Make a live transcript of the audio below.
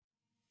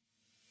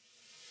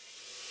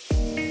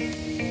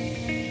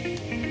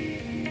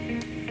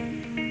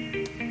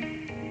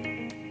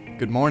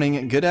Good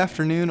morning, good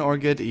afternoon, or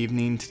good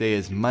evening. Today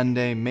is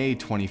Monday, May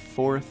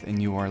 24th,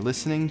 and you are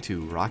listening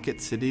to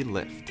Rocket City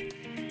Lift.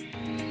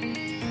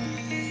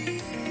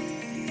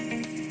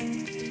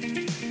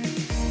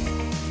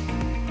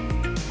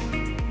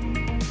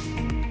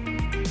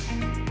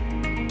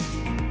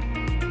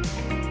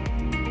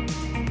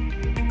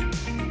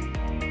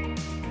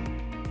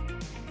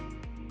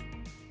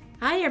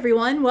 Hi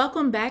everyone,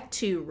 welcome back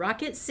to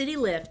Rocket City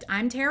Lift.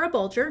 I'm Tara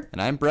Bolger.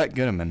 And I'm Brett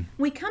Goodeman.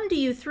 We come to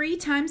you 3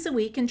 times a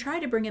week and try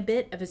to bring a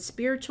bit of a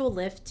spiritual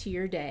lift to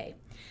your day.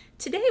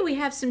 Today we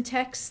have some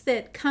texts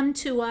that come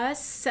to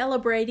us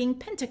celebrating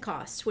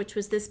Pentecost, which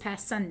was this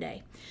past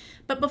Sunday.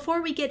 But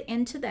before we get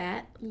into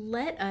that,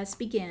 let us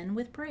begin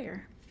with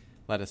prayer.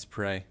 Let us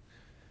pray.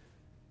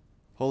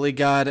 Holy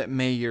God,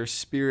 may your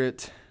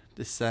Spirit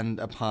descend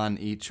upon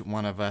each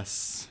one of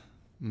us.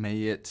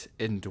 May it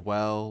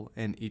indwell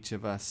in each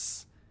of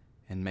us,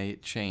 and may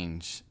it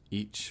change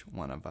each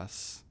one of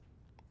us.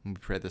 We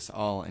pray this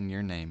all in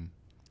your name.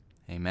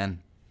 Amen.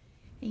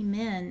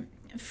 Amen.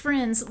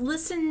 Friends,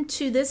 listen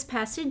to this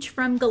passage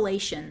from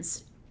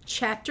Galatians,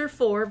 chapter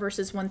 4,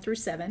 verses 1 through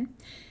 7,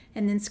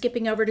 and then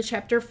skipping over to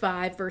chapter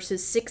 5,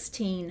 verses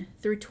 16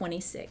 through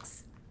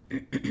 26.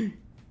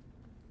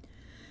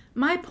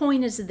 My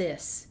point is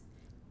this: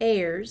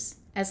 heirs,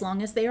 as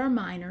long as they are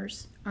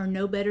minors, are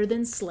no better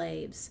than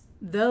slaves,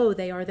 though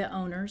they are the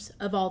owners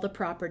of all the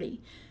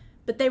property,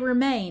 but they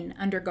remain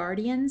under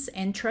guardians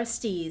and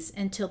trustees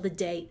until the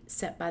date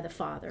set by the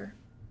Father.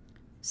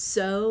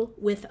 So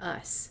with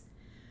us.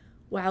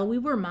 While we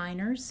were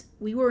minors,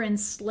 we were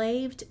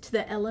enslaved to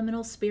the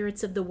elemental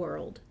spirits of the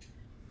world.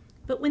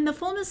 But when the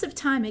fullness of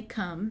time had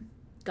come,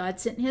 God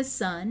sent his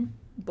Son,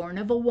 born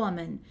of a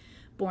woman,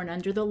 born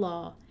under the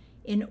law,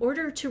 in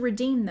order to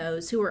redeem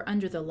those who were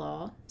under the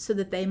law, so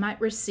that they might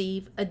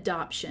receive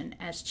adoption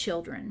as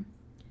children.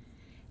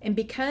 And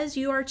because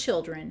you are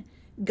children,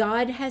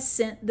 God has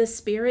sent the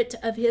Spirit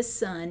of his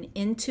Son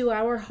into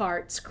our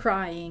hearts,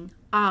 crying,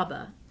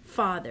 Abba,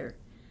 Father.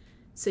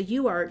 So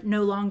you are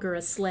no longer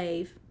a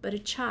slave, but a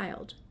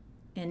child.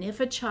 And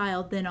if a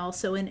child, then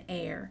also an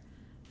heir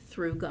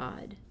through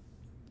God.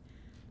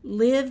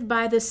 Live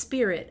by the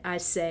Spirit, I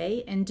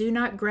say, and do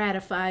not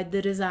gratify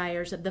the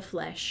desires of the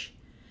flesh.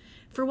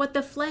 For what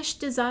the flesh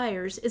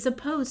desires is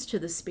opposed to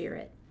the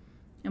Spirit,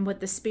 and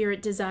what the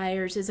Spirit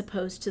desires is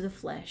opposed to the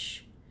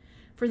flesh.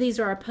 For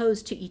these are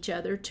opposed to each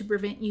other to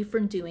prevent you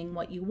from doing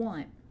what you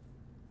want.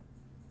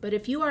 But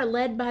if you are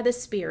led by the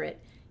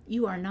Spirit,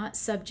 you are not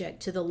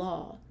subject to the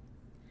law.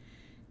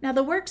 Now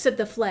the works of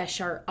the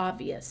flesh are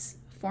obvious: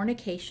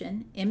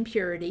 fornication,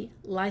 impurity,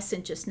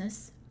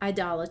 licentiousness,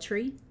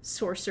 idolatry,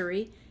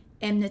 sorcery,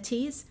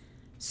 enmities,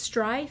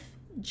 strife,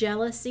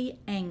 jealousy,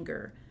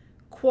 anger,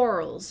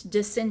 quarrels,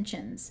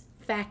 dissensions,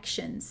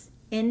 factions,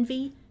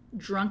 envy,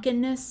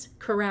 drunkenness,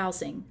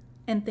 carousing,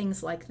 and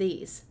things like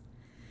these.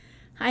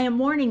 I am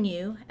warning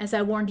you, as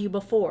I warned you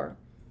before,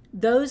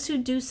 those who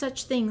do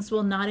such things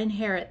will not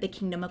inherit the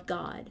kingdom of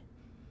God.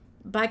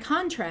 By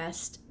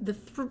contrast, the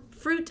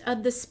fruit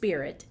of the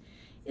Spirit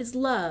is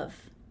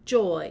love,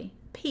 joy,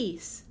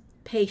 peace,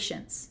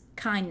 patience,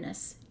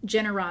 kindness,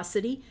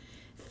 generosity,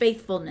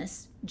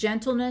 faithfulness,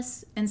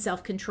 gentleness, and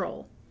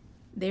self-control.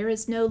 There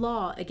is no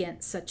law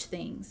against such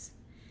things.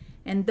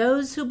 And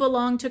those who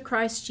belong to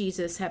Christ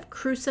Jesus have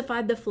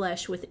crucified the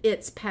flesh with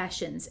its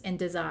passions and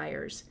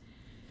desires.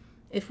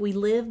 If we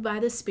live by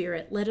the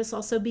Spirit, let us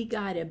also be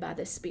guided by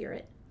the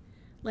Spirit.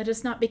 Let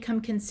us not become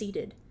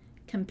conceited,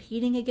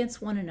 competing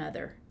against one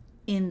another,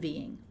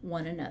 envying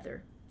one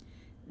another.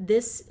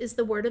 This is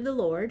the word of the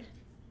Lord.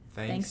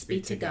 Thanks be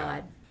to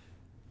God.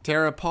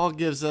 Tara, Paul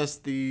gives us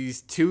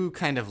these two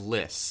kind of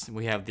lists.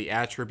 We have the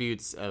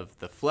attributes of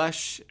the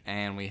flesh,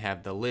 and we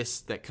have the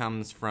list that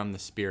comes from the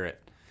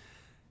Spirit.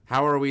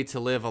 How are we to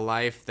live a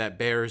life that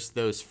bears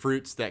those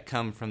fruits that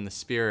come from the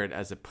Spirit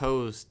as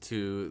opposed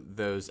to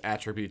those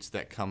attributes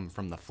that come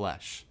from the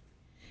flesh?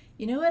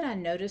 You know what I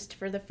noticed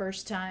for the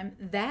first time?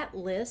 That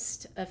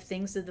list of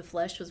things of the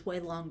flesh was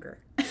way longer.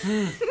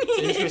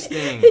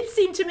 Interesting. It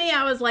seemed to me,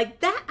 I was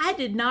like, that I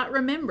did not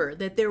remember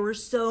that there were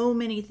so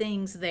many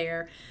things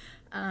there.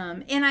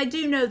 And I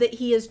do know that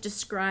he is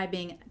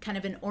describing kind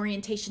of an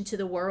orientation to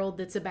the world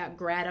that's about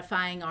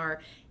gratifying our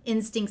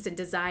instincts and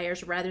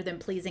desires rather than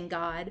pleasing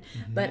God.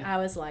 Mm-hmm. But I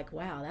was like,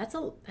 wow, that's a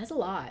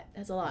lot.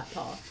 That's a lot,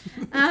 Paul.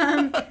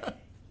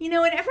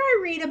 Whenever I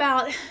read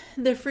about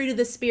the fruit of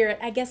the Spirit,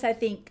 I guess I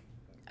think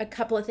a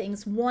couple of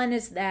things. One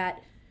is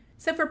that,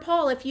 so for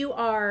Paul, if you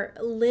are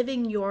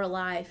living your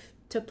life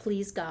to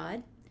please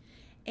God,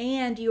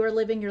 and you are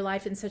living your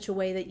life in such a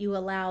way that you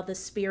allow the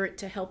Spirit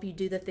to help you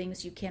do the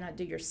things you cannot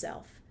do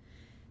yourself,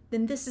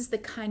 then this is the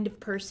kind of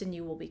person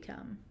you will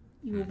become.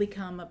 You will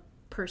become a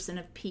person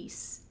of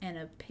peace and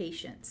of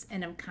patience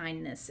and of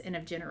kindness and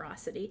of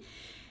generosity.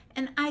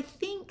 And I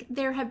think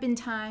there have been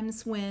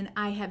times when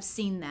I have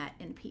seen that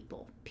in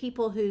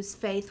people whose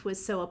faith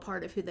was so a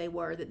part of who they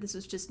were that this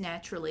was just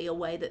naturally a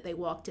way that they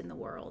walked in the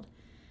world.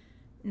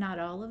 not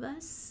all of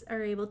us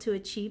are able to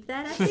achieve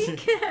that, I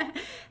think.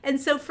 And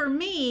so for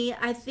me,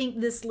 I think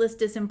this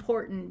list is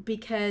important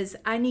because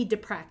I need to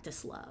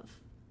practice love.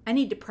 I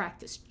need to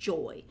practice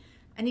joy.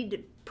 I need to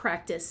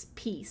practice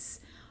peace.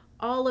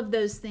 All of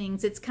those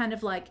things, it's kind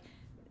of like,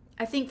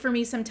 I think for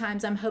me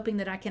sometimes I'm hoping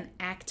that I can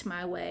act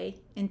my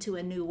way into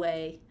a new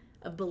way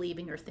of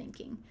believing or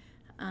thinking.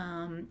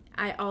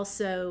 I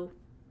also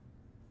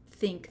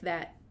think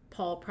that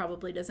Paul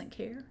probably doesn't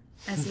care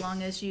as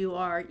long as you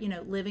are,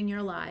 living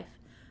your life,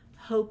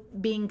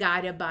 being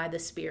guided by the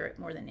Spirit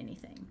more than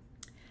anything.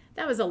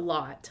 That was a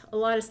lot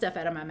of stuff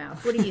out of my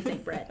mouth. What do you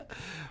think, Brett?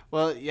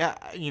 Well, yeah,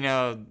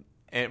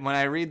 when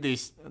I read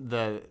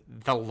the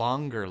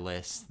longer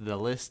list, the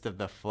list of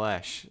the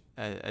flesh,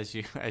 as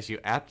you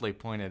aptly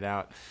pointed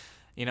out,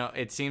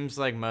 it seems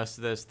like most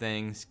of those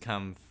things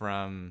come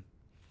from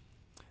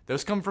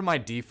my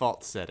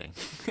default setting.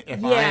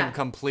 If I am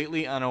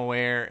completely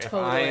unaware,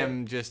 Totally. if I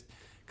am just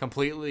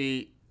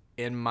completely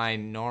in my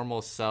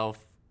normal self,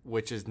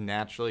 which is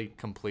naturally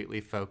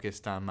completely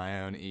focused on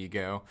my own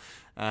ego,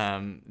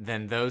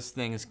 then those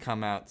things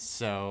come out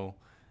so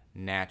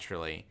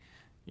naturally.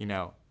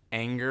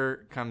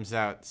 Anger comes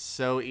out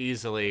so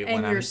easily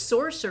And your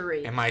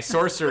sorcery. and my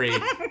sorcery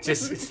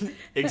just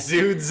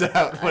exudes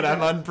out when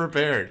I'm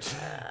unprepared.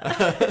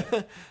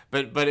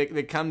 But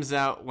it comes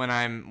out when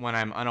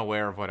I'm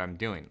unaware of what I'm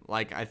doing.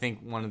 Like, I think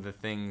one of the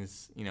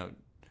things,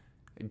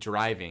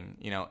 driving,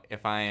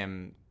 if I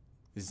am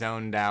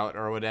zoned out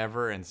or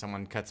whatever and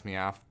someone cuts me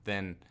off,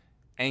 then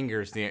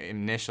anger is the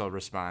initial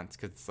response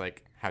because it's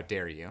like, how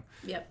dare you?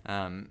 Yep.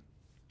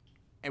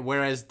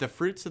 Whereas the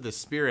fruits of the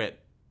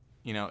Spirit,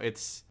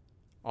 it's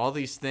all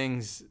these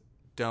things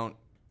don't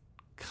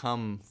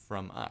come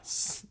from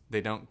us.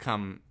 They don't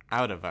come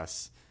out of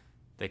us.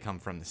 They come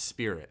from the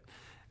Spirit.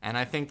 And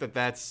I think that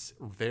that's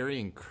very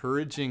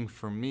encouraging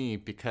for me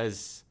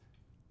because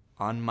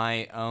on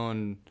my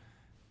own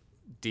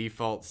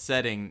default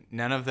setting,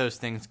 none of those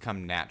things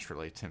come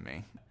naturally to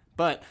me.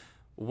 But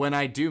when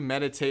I do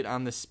meditate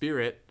on the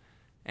Spirit,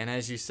 and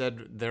as you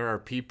said, there are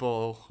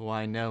people who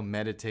I know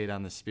meditate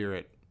on the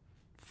Spirit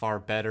far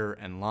better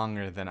and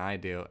longer than I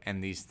do,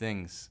 and these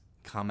things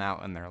come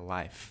out in their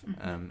life.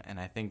 Mm-hmm. And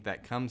I think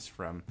that comes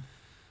from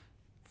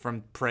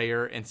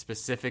prayer and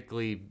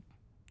specifically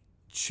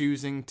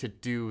choosing to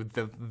do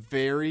the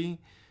very,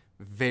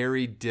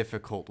 very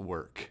difficult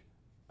work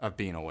of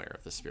being aware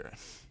of the Spirit.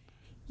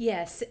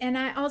 Yes, and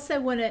I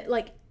also want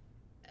to,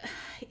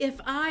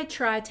 if I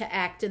try to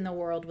act in the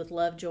world with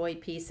love, joy,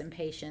 peace, and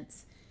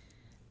patience,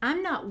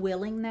 I'm not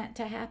willing that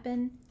to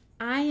happen.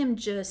 I am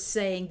just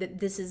saying that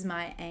this is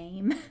my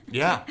aim.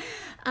 Yeah.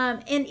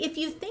 And if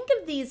you think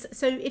of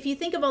if you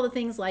think of all the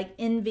things like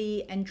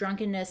envy and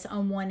drunkenness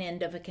on one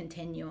end of a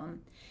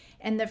continuum,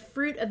 and the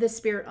fruit of the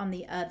Spirit on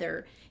the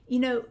other,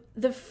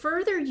 the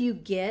further you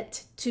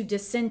get to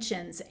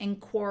dissensions and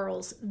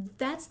quarrels,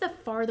 that's the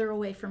farther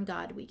away from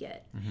God we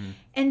get. Mm-hmm.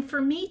 And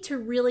for me to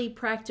really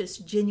practice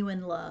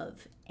genuine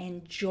love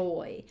and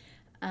joy,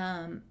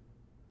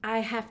 I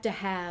have to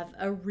have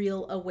a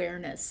real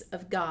awareness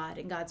of God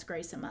and God's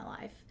grace in my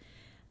life.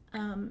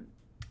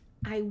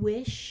 I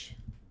wish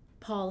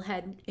Paul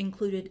had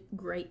included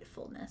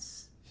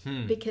gratefulness,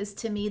 because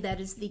to me that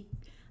is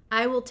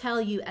I will tell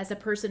you, as a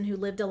person who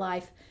lived a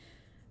life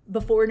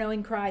before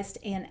knowing Christ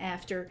and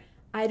after,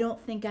 I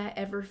don't think I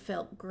ever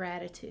felt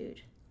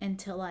gratitude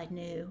until I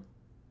knew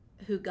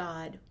who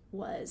God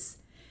was.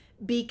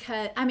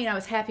 Because, I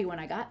was happy when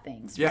I got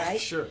things, yeah, right?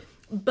 Sure.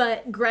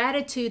 But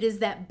gratitude is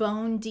that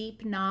bone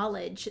deep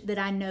knowledge that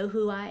I know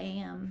who I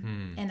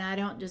am and I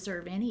don't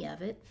deserve any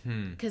of it.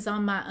 Because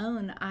on my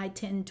own, I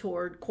tend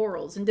toward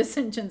quarrels and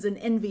dissensions and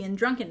envy and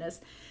drunkenness.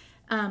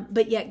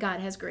 But yet God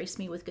has graced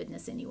me with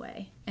goodness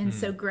anyway. And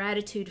so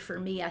gratitude for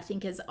me, I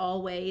think, is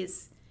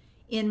always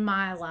in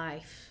my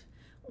life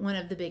one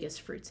of the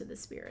biggest fruits of the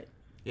Spirit.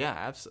 Yeah,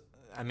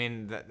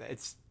 absolutely.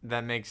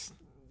 That makes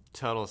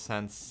total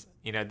sense.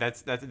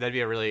 That'd be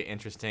a really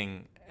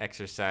interesting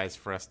exercise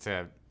for us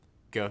to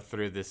go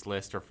through this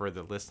list, or for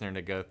the listener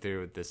to go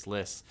through this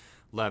list: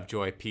 love,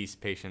 joy, peace,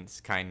 patience,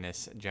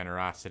 kindness,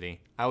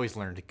 generosity. I always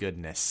learned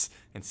goodness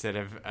instead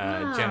of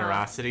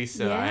generosity,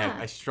 so yeah.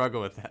 I struggle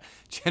with that.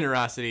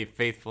 Generosity,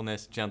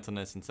 faithfulness,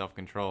 gentleness, and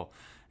self-control.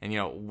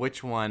 And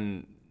which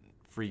one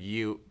for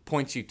you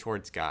points you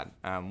towards God?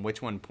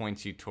 Which one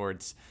points you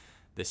towards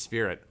the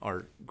Spirit,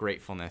 or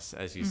gratefulness,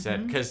 as you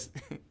said? Because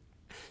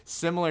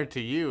similar to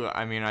you,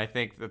 I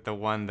think that the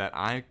one that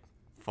I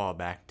fall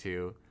back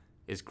to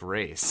is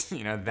grace.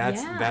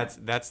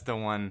 That's the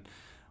one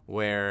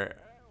where,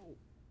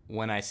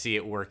 when I see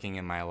it working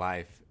in my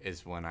life,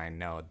 is when I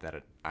know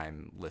that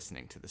I'm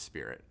listening to the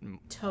Spirit.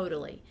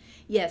 Totally.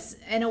 Yes.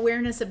 An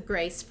awareness of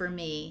grace for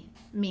me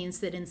means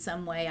that in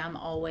some way I'm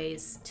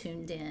always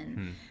tuned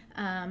in.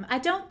 I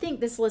don't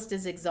think this list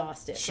is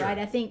exhaustive, Sure. right?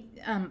 I think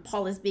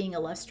Paul is being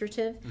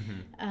illustrative,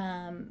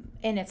 and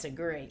it's a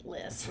great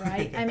list,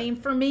 right?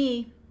 For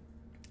me,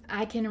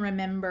 I can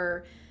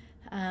remember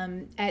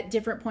at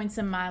different points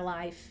in my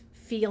life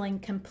feeling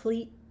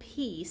complete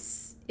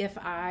peace if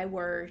I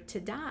were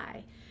to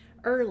die,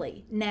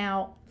 early.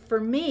 Now, for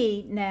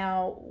me,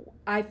 now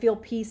I feel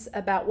peace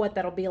about what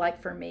that'll be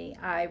like for me.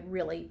 I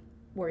really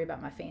worry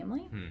about my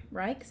family,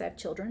 right? Because I have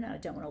children and I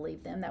don't want to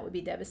leave them. That would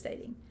be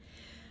devastating.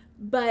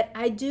 But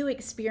I do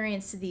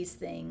experience these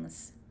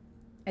things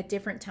at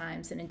different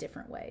times and in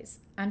different ways.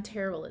 I'm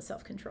terrible at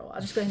self-control.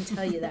 I'll just go ahead and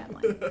tell you that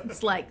one.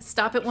 It's like,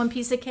 stop at one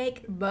piece of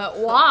cake, but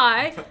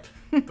why?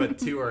 But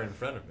two are in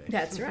front of me.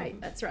 That's right.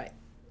 That's right.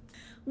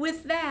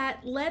 With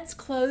that, let's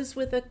close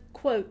with a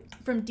quote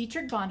from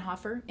Dietrich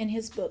Bonhoeffer in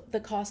his book, The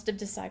Cost of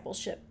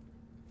Discipleship.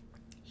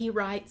 He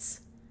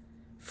writes,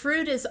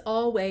 "Fruit is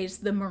always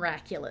the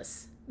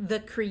miraculous, the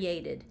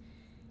created.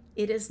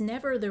 It is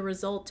never the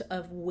result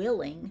of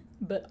willing,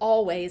 but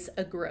always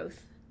a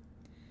growth.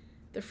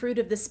 The fruit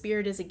of the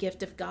Spirit is a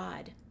gift of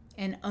God,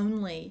 and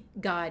only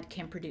God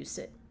can produce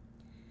it.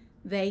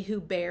 They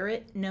who bear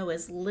it know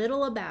as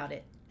little about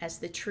it as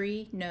the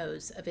tree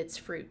knows of its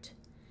fruit.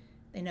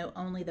 They know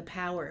only the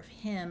power of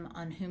Him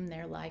on whom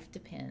their life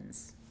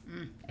depends."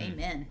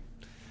 Amen.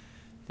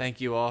 Thank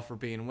you all for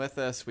being with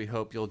us. We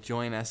hope you'll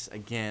join us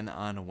again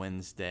on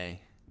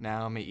Wednesday.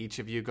 Now may each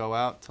of you go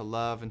out to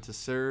love and to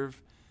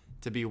serve,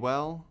 to be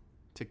well,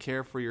 to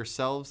care for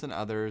yourselves and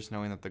others,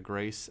 knowing that the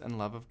grace and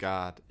love of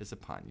God is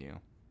upon you.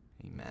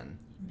 Amen.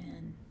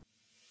 Amen.